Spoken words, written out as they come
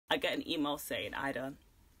I get an email saying, Ida,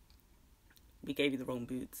 we gave you the wrong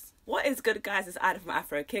boots. What is good, guys? It's Ida from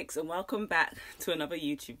AfroKickz and welcome back to another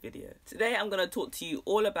YouTube video. Today I'm going to talk to you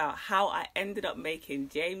all about how I ended up making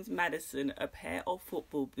James Maddison a pair of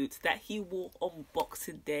football boots that he wore on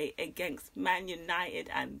Boxing Day against Man United,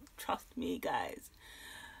 and trust me guys,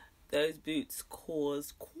 those boots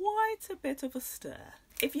caused quite a bit of a stir.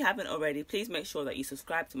 If you haven't already, please make sure that you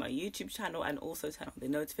subscribe to my YouTube channel and also turn on the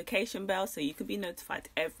notification bell so you can be notified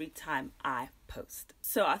every time I post.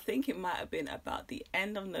 So I think it might have been about the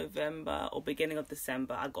end of November or beginning of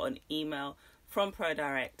December, I got an email from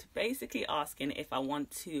ProDirect basically asking if I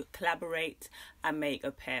want to collaborate and make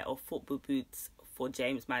a pair of football boots for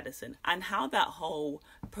James Maddison. And how that whole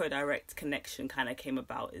ProDirect connection kind of came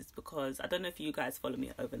about is because, I don't know if you guys follow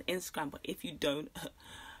me over on Instagram, but if you don't,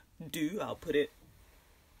 I'll put it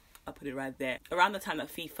right there. Around the time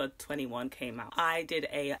that FIFA 21 came out, I did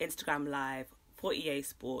a Instagram live for EA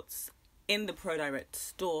Sports in the ProDirect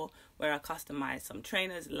store where I customized some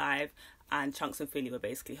trainers live, and Chunkz and Filly were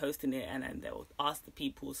basically hosting it, and then they would ask the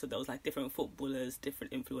people, so there was like different footballers,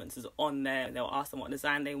 different influencers on there, and they would ask them what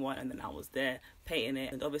design they want, and then I was there painting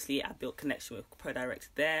it. And obviously I built connection with ProDirect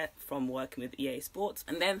there from working with EA Sports,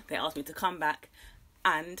 and then they asked me to come back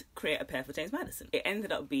and create a pair for James Maddison. It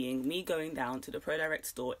ended up being me going down to the ProDirect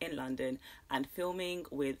store in London and filming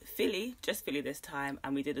with Filly, just Filly this time,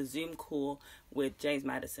 and we did a Zoom call with James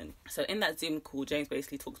Maddison. So in that Zoom call, James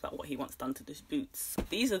basically talks about what he wants done to the boots.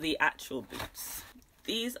 These are the actual boots.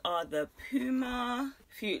 These are the Puma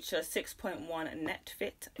Future 6.1 net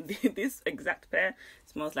fit. This exact pair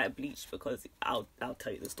smells like bleach because I'll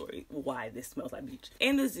tell you the story why this smells like bleach.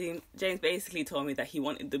 In the Zoom, James basically told me that he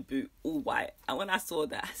wanted the boot all white, and when I saw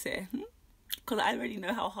that I said, because I already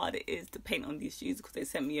know how hard it is to paint on these shoes because they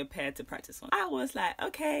sent me a pair to practice on. I was like,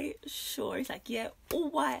 okay, sure. He's like, yeah, all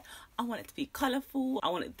white. I want it to be colourful. I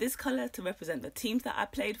wanted this colour to represent the teams that I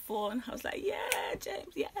played for. And I was like, yeah,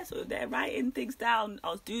 James, yeah. So they're writing things down.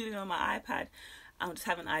 I was doodling on my iPad. I was just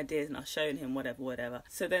having ideas and I was showing him whatever.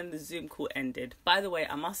 So then the Zoom call ended. By the way,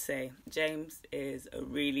 I must say, James is a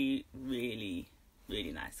really, really,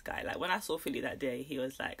 really nice guy. Like when I saw Filly that day, he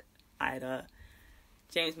was like, Ida,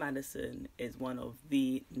 James Maddison is one of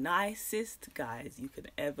the nicest guys you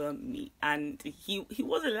could ever meet. And he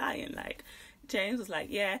wasn't lying. Like, James was like,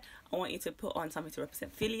 yeah, I want you to put on something to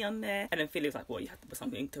represent Filly on there. And then Filly was like, well, you have to put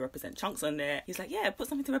something to represent Chunkz on there. He's like, yeah, put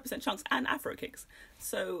something to represent Chunkz and AfroKickz.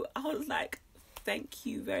 So I was like, thank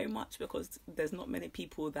you very much, because there's not many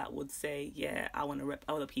people that would say, yeah, I want to rep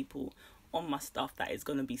other people on my stuff that is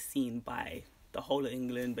going to be seen by the whole of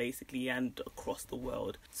England, basically, and across the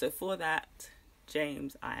world. So for that,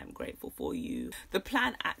 James, I am grateful for you. The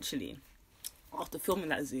plan actually, after filming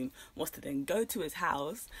that Zoom, was to then go to his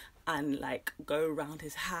house and like go around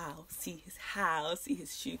his house, see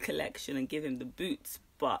his shoe collection and give him the boots.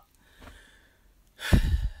 But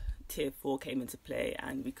Tier 4 came into play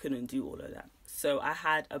and we couldn't do all of that. So I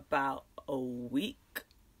had about a week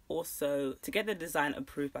or so to get the design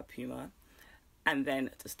approved by Puma and then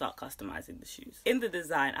to start customizing the shoes. In the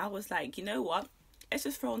design, I was like, you know what? Let's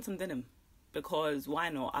just throw on some denim. Because why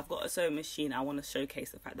not? I've got a sewing machine. I want to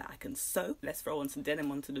showcase the fact that I can sew. Let's throw on some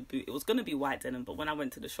denim onto the boot. It was going to be white denim, but when I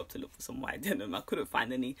went to the shop to look for some white denim, I couldn't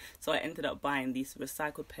find any. So I ended up buying these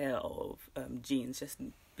recycled pair of jeans, just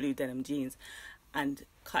blue denim jeans, and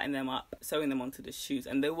cutting them up, sewing them onto the shoes.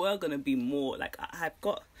 And there were going to be more. Like, I've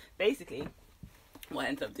got, basically, what I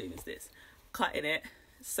ended up doing is this. Cutting it,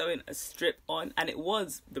 sewing a strip on, and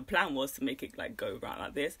the plan was to make it like go around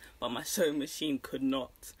like this, but my sewing machine could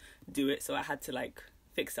not do it, so I had to like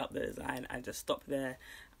fix up the design and just stop there.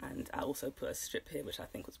 And I also put a strip here, which I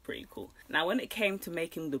think was pretty cool. Now when it came to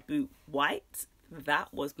making the boot white,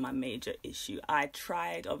 that was my major issue. I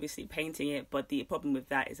tried obviously painting it, but the problem with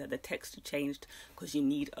that is that the texture changed because you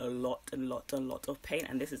need a lot of paint,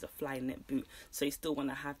 and this is a fly knit boot, so you still want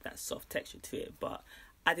to have that soft texture to it. But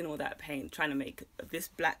adding all that paint, trying to make this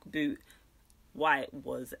black boot white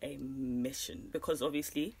was a mission, because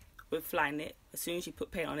obviously with fly knit, as soon as you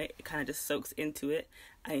put paint on it, it kind of just soaks into it,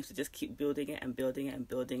 and you have to just keep building it and building it and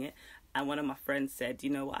building it. And one of my friends said, you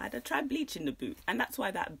know what, I'd try bleaching the boot, and that's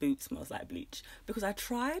why that boot smells like bleach, because I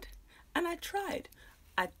tried and I tried.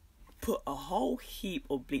 I put a whole heap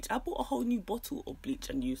of bleach. I bought a whole new bottle of bleach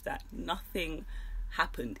and used that. Nothing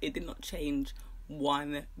happened. It did not change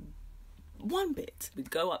one bit. We'd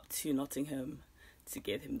go up to Nottingham to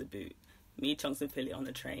give him the boot. Me, Chunkz and Filly on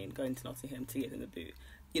the train going to Nottingham to give him the boot.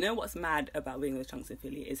 You know what's mad about being with Chunkz and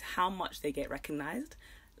Filly is how much they get recognised.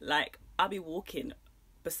 Like, I'll be walking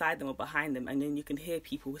beside them or behind them, and then you can hear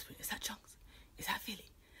people whispering, is that Chunkz? Is that Filly?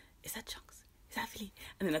 Is that Chunkz? is that Filly?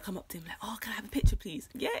 And then I come up to him like, oh, can I have a picture, please?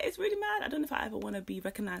 Yeah, it's really mad. I don't know if I ever want to be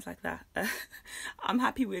recognised like that. I'm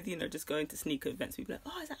happy with, you know, just going to sneaker events. People are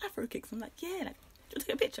like, oh, is that AfroKickz? I'm like, yeah, like, do you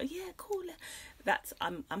take a picture? Yeah, cool.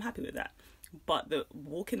 I'm happy with that. But the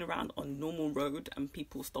walking around on normal road and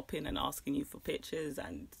people stopping and asking you for pictures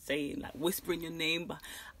and saying, like, whispering your name, but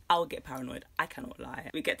I'll get paranoid. I cannot lie.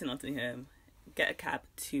 We get to Nottingham, get a cab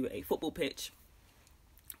to a football pitch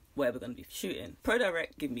where we're going to be shooting. Pro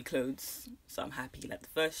Direct give me clothes, so I'm happy. Like, the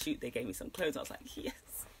first shoot, they gave me some clothes. I was like,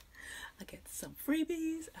 yes, I get some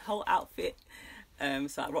freebies, a whole outfit.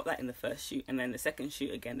 So I rocked that in the first shoot. And then the second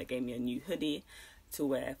shoot, again, they gave me a new hoodie to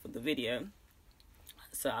wear for the video.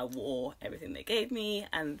 So I wore everything they gave me.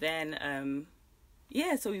 And then,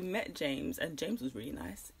 yeah, so we met James, and James was really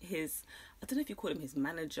nice. I don't know if you call him his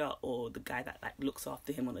manager or the guy that, like, looks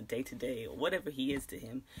after him on a day-to-day or whatever he is to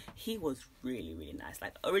him. He was really, really nice.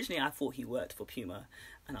 Like, originally I thought he worked for Puma,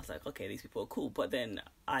 and I was like, okay, these people are cool. But then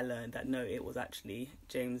I learned that no, it was actually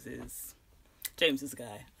James's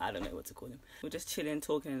guy. I don't know what to call him. We were just chilling,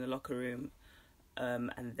 talking in the locker room,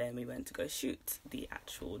 and then we went to go shoot the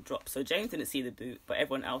actual drop. So James didn't see the boot, but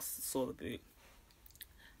everyone else saw the boot.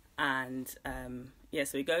 And yeah,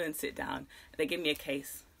 so we go and sit down. They give me a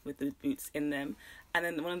case with the boots in them, and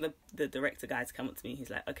then one of the director guys come up to me. He's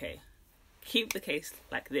like, okay, keep the case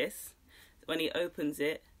like this. When he opens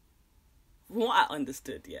it, from what I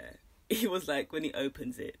understood, yeah, he was like, when he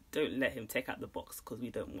opens it, don't let him take out the box, because we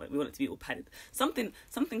want it to be all padded. Something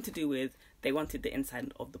to do with, they wanted the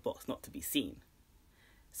inside of the box not to be seen.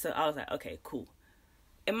 So I was like, okay, cool.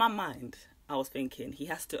 In my mind, I was thinking he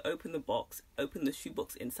has to open the box, open the shoe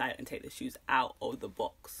box inside, and take the shoes out of the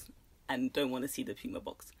box, and don't want to see the Puma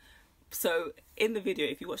box. So in the video,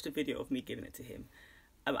 if you watch the video of me giving it to him,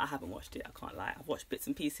 I haven't watched it, I can't lie. I've watched bits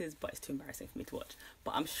and pieces, but it's too embarrassing for me to watch.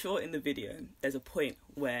 But I'm sure in the video, there's a point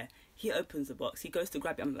where he opens the box, he goes to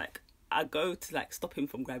grab it. I'm like, I go to, like, stop him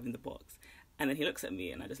from grabbing the box. And then he looks at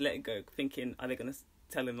me and I just let it go, thinking, are they going to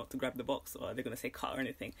tell him not to grab the box, or are they going to say cut or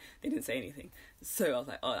anything? They didn't say anything. So I was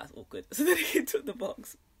like, oh, that's awkward. So then he took the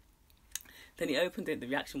box. Then he opened it, the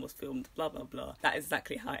reaction was filmed, blah, blah, blah. That is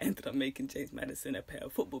exactly how I ended up making James Maddison a pair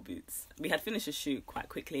of football boots. We had finished the shoot quite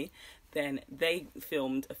quickly. Then they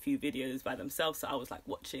filmed a few videos by themselves, so I was, like,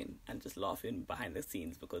 watching and just laughing behind the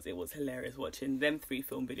scenes, because it was hilarious watching them 3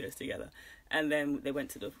 film videos together. And then they went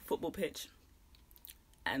to the football pitch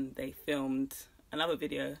and they filmed another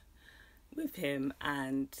video with him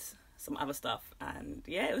and some other stuff. And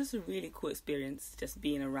yeah, it was a really cool experience just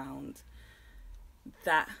being around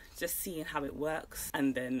that, just seeing how it works.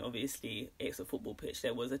 And then obviously it's a football pitch.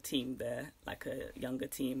 There was a team there, like a younger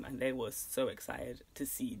team, and they were so excited to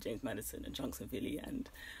see James Maddison and Chunkz and Filly, and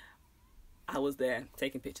I was there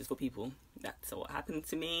taking pictures for people. That's what happened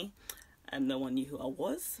to me, and no one knew who I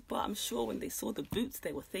was. But I'm sure when they saw the boots,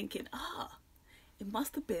 they were thinking, it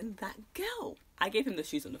must have been that girl. I gave him the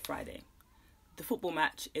shoes on the Friday. The football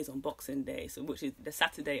match is on Boxing Day, so which is the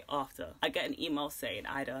Saturday after. I get an email saying,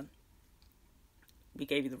 Ida, we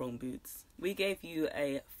gave you the wrong boots. We gave you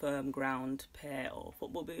a firm ground pair of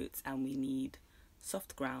football boots, and we need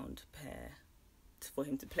soft ground pair for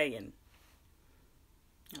him to play in.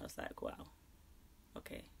 I was like, wow,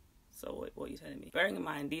 okay. So what are you telling me? Bearing in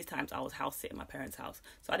mind, these times I was house sitting in my parents' house,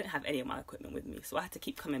 so I didn't have any of my equipment with me. So I had to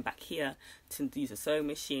keep coming back here to use a sewing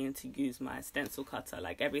machine, to use my stencil cutter,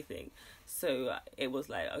 like everything. So it was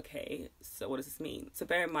like, okay, so what does this mean? So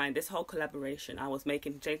bear in mind, this whole collaboration, I was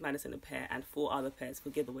making James Maddison a pair and 4 other pairs for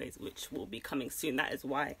giveaways, which will be coming soon. That is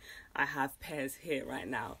why I have pairs here right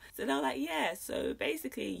now. So they're like, yeah, so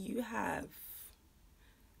basically you have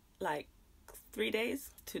like 3 days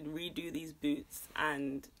to redo these boots,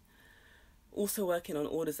 and also working on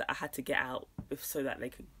orders that I had to get out so that they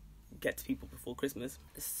could get to people before Christmas.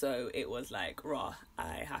 So it was like, rah,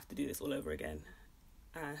 I have to do this all over again.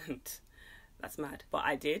 And that's mad. But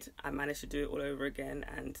I did. I managed to do it all over again,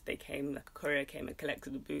 and they came, like a courier came and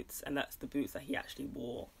collected the boots, and that's the boots that he actually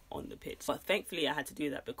wore on the pitch. But thankfully I had to do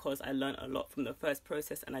that because I learned a lot from the first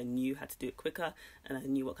process, and I knew how to do it quicker, and I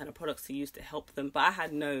knew what kind of products to use to help them. But I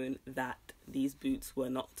had known that these boots were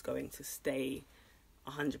not going to stay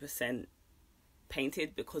 100%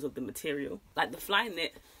 painted because of the material. Like the fly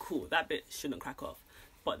knit, cool, that bit shouldn't crack off,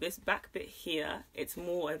 but this back bit here, it's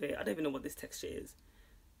more of a, I don't even know what this texture is,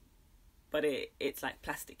 but it's like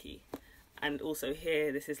plasticky. And also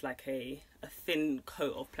here, this is like a thin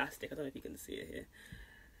coat of plastic. I don't know if you can see it here.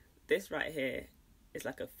 This right here is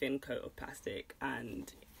like a thin coat of plastic,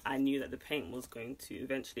 and I knew that the paint was going to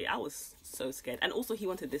eventually, I was so scared. And also he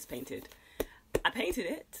wanted this painted. I painted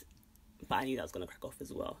it, but I knew that was going to crack off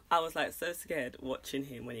as well. I was like so scared watching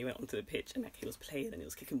him when he went onto the pitch and like he was playing and he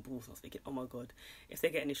was kicking balls. I was thinking, oh my god, if they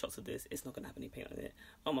get any shots of this, it's not going to have any paint on it.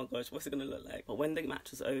 Oh my gosh, what's it going to look like? But when the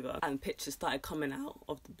match was over and pictures started coming out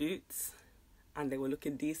of the boots and they were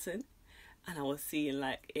looking decent, and I was seeing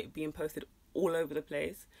like it being posted all over the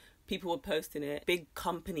place. People were posting it. Big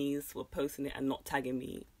companies were posting it and not tagging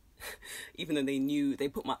me, even though they knew they'll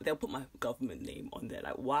put my government name on there.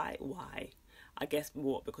 Like why? I guess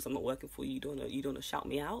what? Because I'm not working for you. You don't wanna shout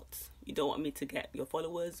me out. You don't want me to get your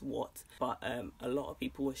followers. What? But a lot of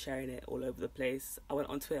people were sharing it all over the place. I went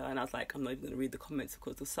on Twitter and I was like, I'm not even gonna read the comments,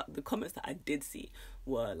 because the comments that I did see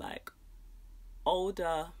were like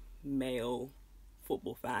older male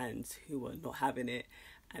football fans who were not having it,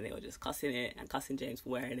 and they were just cussing it and cussing James for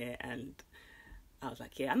wearing it. And I was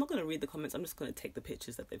like, yeah, I'm not going to read the comments. I'm just going to take the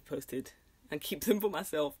pictures that they've posted and keep them for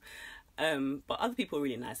myself. But other people were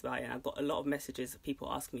really nice about it, and I got a lot of messages of people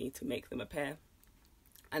asking me to make them a pair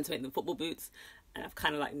and to make them football boots. And I've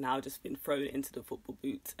kind of like now just been thrown into the football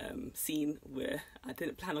boot scene, where I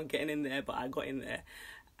didn't plan on getting in there, but I got in there.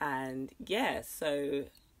 And yeah, so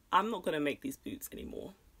I'm not going to make these boots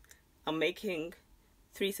anymore. I'm making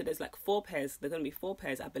 3, so there's like 4 pairs. There's going to be 4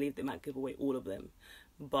 pairs. I believe they might give away all of them,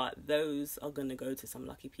 but those are going to go to some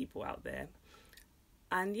lucky people out there.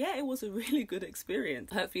 And yeah, it was a really good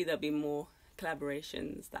experience. Hopefully there'll be more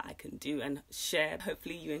collaborations that I can do and share.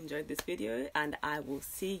 Hopefully you enjoyed this video, and I will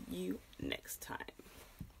see you next time.